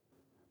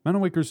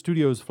Manawaker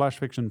Studios Flash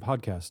Fiction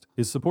podcast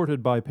is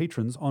supported by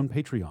patrons on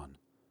Patreon.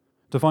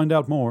 To find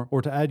out more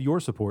or to add your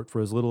support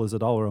for as little as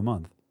 $1 a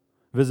month,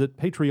 visit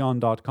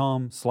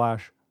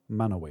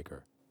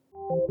patreon.com/Manawaker.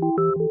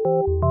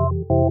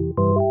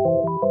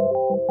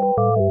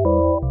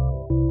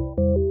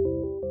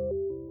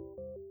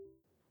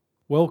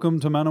 Welcome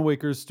to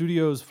Manawaker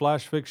Studios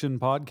Flash Fiction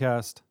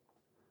podcast.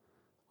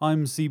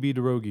 I'm CB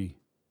Derogi.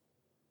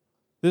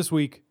 This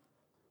week,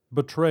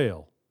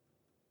 Betrayal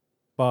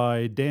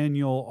by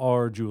Daniel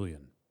R.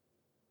 Julian.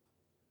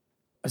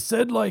 I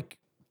said,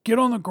 get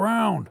on the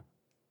ground.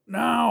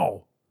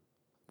 Now.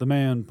 The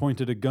man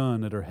pointed a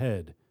gun at her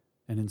head,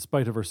 and in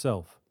spite of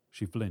herself,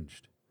 she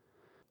flinched.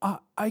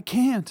 I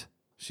can't,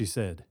 she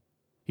said.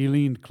 He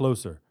leaned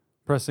closer,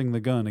 pressing the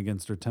gun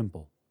against her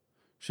temple.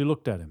 She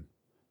looked at him,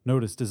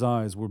 noticed his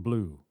eyes were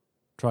blue,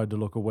 tried to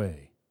look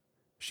away.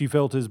 She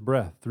felt his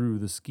breath through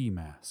the ski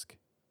mask.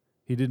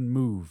 He didn't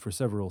move for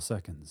several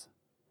seconds.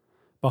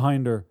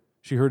 Behind her,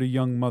 she heard a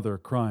young mother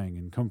crying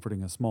and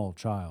comforting a small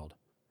child.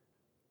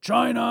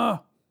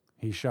 China!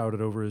 He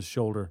shouted over his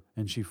shoulder,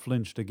 and she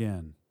flinched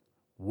again.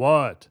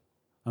 What?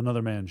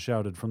 Another man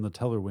shouted from the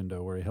teller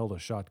window where he held a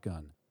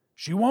shotgun.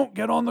 She won't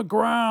get on the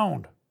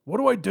ground. What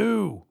do I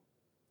do?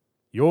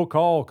 Your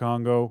call,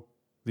 Congo,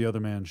 the other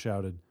man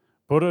shouted.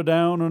 Put her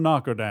down or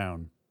knock her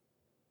down.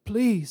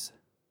 Please,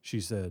 she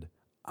said.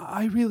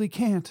 I really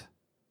can't.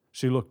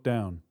 She looked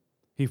down.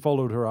 He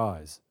followed her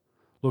eyes,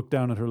 looked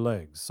down at her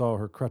legs, saw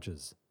her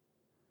crutches.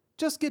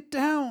 Just get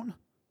down,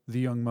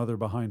 the young mother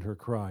behind her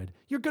cried.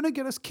 You're going to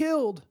get us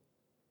killed.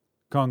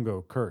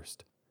 Congo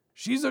cursed.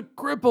 She's a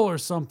cripple or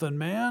something,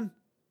 man.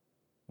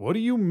 What do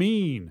you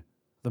mean?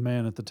 The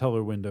man at the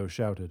teller window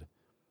shouted.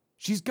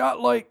 She's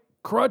got,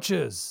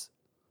 crutches.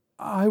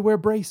 I wear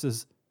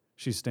braces,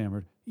 she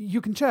stammered.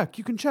 You can check.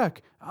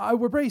 I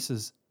wear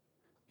braces.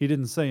 He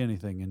didn't say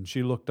anything, and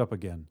she looked up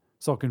again,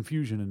 saw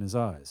confusion in his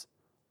eyes.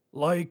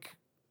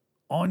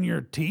 On your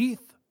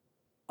teeth?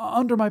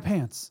 Under my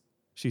pants,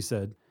 she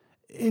said.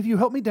 If you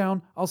help me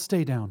down, I'll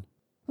stay down.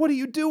 What are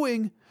you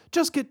doing?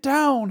 Just get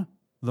down,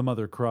 the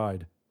mother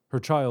cried.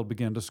 Her child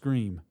began to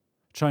scream.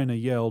 China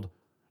yelled,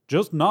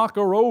 Just knock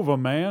her over,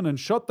 man, and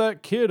shut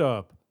that kid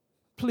up.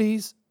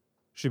 Please.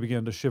 She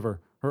began to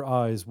shiver. Her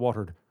eyes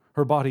watered.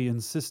 Her body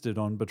insisted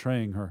on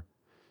betraying her.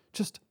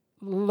 Just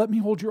let me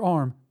hold your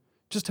arm.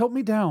 Just help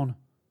me down.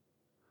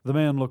 The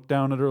man looked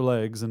down at her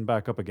legs and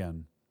back up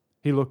again.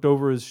 He looked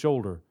over his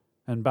shoulder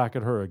and back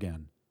at her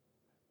again.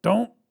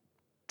 Don't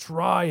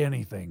try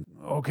anything,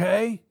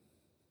 okay?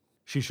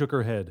 She shook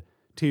her head,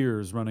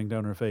 tears running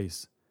down her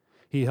face.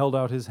 He held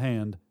out his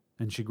hand,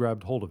 and she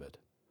grabbed hold of it,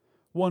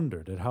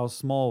 wondered at how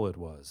small it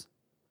was.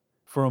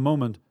 For a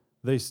moment,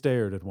 they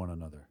stared at one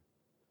another.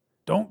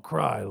 Don't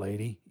cry,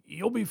 lady.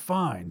 You'll be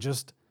fine.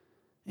 Just,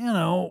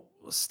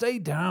 stay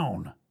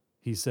down,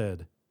 he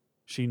said.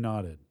 She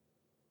nodded.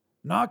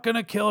 Not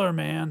gonna kill her,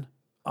 man.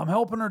 I'm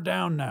helping her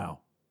down now,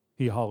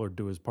 he hollered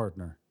to his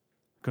partner.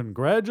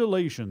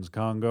 Congratulations,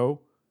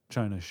 Congo,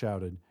 China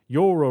shouted.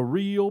 You're a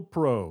real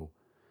pro.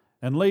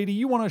 And lady,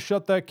 you want to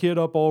shut that kid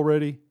up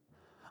already?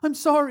 I'm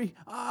sorry.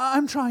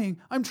 I'm trying,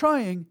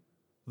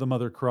 the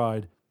mother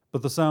cried,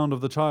 but the sound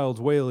of the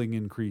child's wailing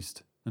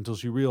increased until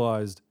she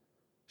realized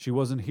she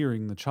wasn't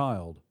hearing the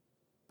child,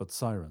 but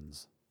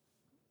sirens.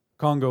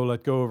 Congo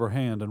let go of her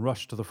hand and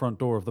rushed to the front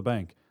door of the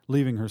bank,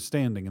 leaving her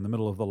standing in the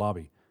middle of the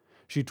lobby.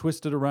 She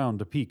twisted around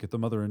to peek at the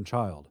mother and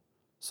child,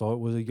 saw it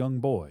was a young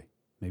boy,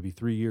 maybe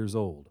 3 years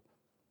old.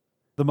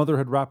 The mother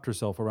had wrapped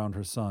herself around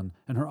her son,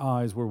 and her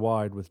eyes were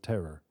wide with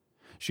terror.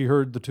 She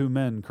heard the two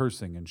men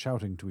cursing and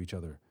shouting to each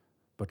other,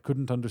 but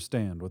couldn't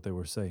understand what they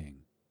were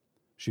saying.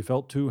 She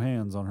felt two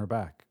hands on her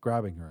back,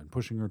 grabbing her and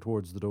pushing her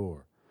towards the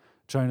door.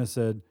 China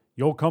said,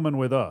 You're coming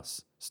with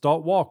us.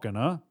 Start walking,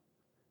 huh?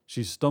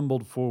 She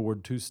stumbled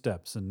forward 2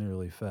 steps and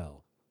nearly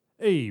fell.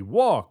 Hey,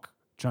 walk,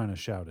 China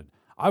shouted.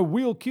 I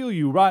will kill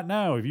you right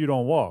now if you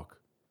don't walk.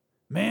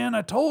 Man,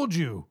 I told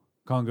you,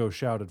 Congo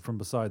shouted from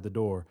beside the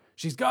door.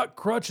 She's got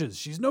crutches.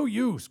 She's no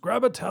use.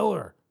 Grab a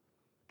teller.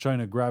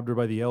 China grabbed her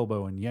by the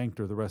elbow and yanked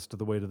her the rest of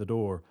the way to the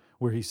door,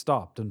 where he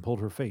stopped and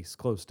pulled her face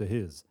close to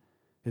his.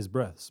 His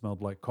breath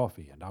smelled like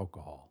coffee and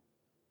alcohol.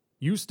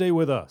 You stay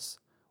with us.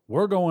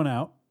 We're going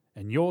out,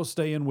 and you're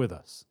staying with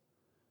us.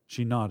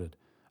 She nodded,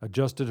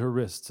 adjusted her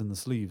wrists in the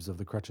sleeves of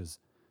the crutches,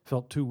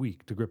 felt too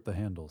weak to grip the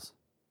handles.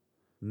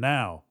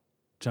 Now,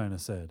 China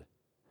said.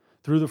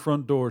 Through the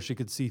front door she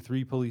could see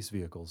 3 police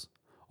vehicles.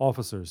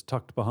 Officers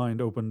tucked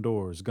behind open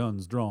doors,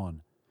 guns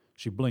drawn.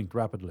 She blinked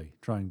rapidly,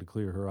 trying to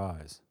clear her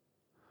eyes.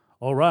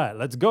 All right,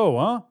 let's go,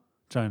 huh?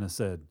 China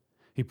said.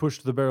 He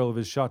pushed the barrel of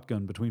his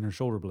shotgun between her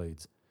shoulder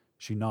blades.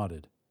 She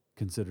nodded,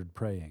 considered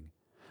praying.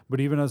 But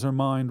even as her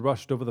mind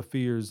rushed over the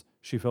fears,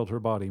 she felt her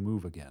body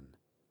move again.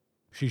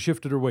 She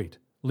shifted her weight,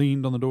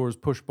 leaned on the door's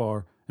push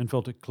bar, and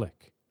felt it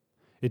click.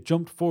 It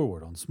jumped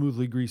forward on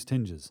smoothly greased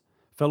hinges,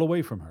 fell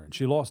away from her, and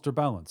she lost her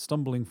balance,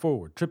 stumbling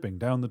forward, tripping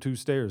down the 2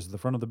 stairs at the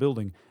front of the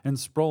building, and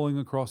sprawling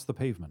across the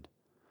pavement.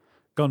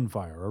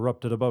 Gunfire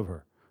erupted above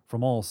her,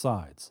 from all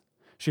sides.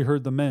 She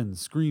heard the men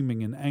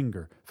screaming in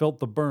anger, felt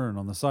the burn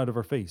on the side of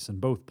her face and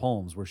both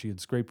palms where she had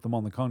scraped them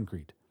on the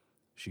concrete.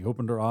 She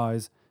opened her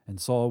eyes and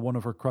saw one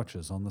of her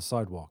crutches on the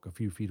sidewalk a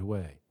few feet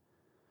away.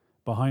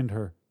 Behind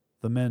her,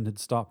 the men had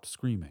stopped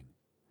screaming.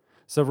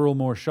 Several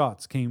more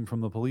shots came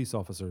from the police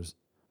officers.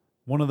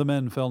 One of the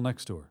men fell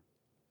next to her,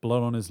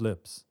 blood on his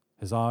lips,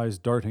 his eyes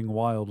darting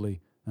wildly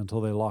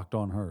until they locked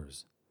on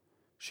hers.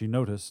 She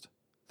noticed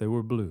they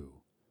were blue,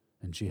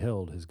 and she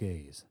held his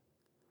gaze.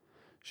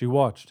 She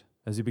watched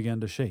as he began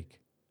to shake,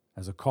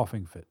 as a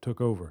coughing fit took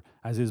over,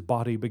 as his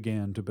body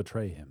began to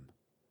betray him.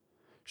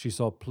 She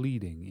saw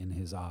pleading in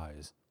his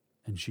eyes,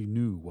 and she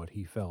knew what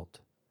he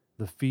felt.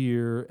 The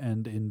fear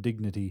and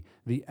indignity,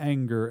 the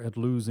anger at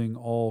losing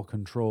all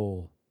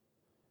control.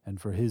 And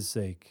for his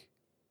sake,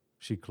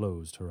 she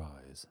closed her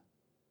eyes.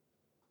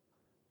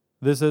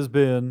 This has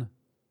been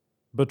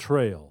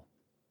Betrayal,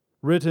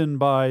 written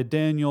by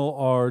Daniel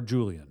R.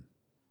 Julian.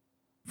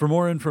 For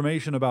more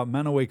information about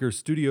Manawaker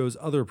Studios'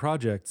 other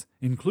projects,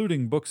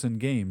 including books and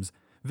games,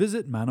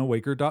 visit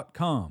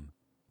manawaker.com,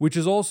 which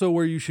is also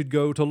where you should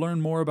go to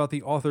learn more about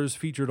the authors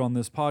featured on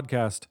this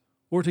podcast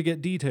or to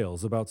get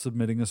details about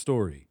submitting a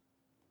story.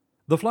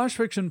 The Flash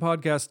Fiction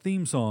Podcast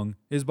theme song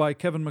is by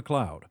Kevin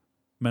MacLeod.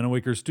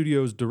 Manawaker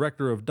Studios'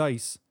 director of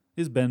DICE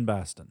is Ben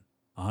Baston.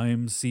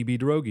 I'm CB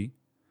Droege.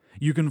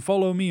 You can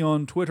follow me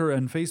on Twitter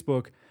and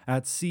Facebook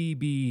at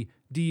CBDROEGE.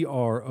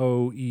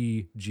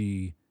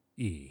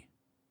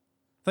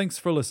 Thanks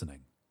for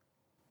listening.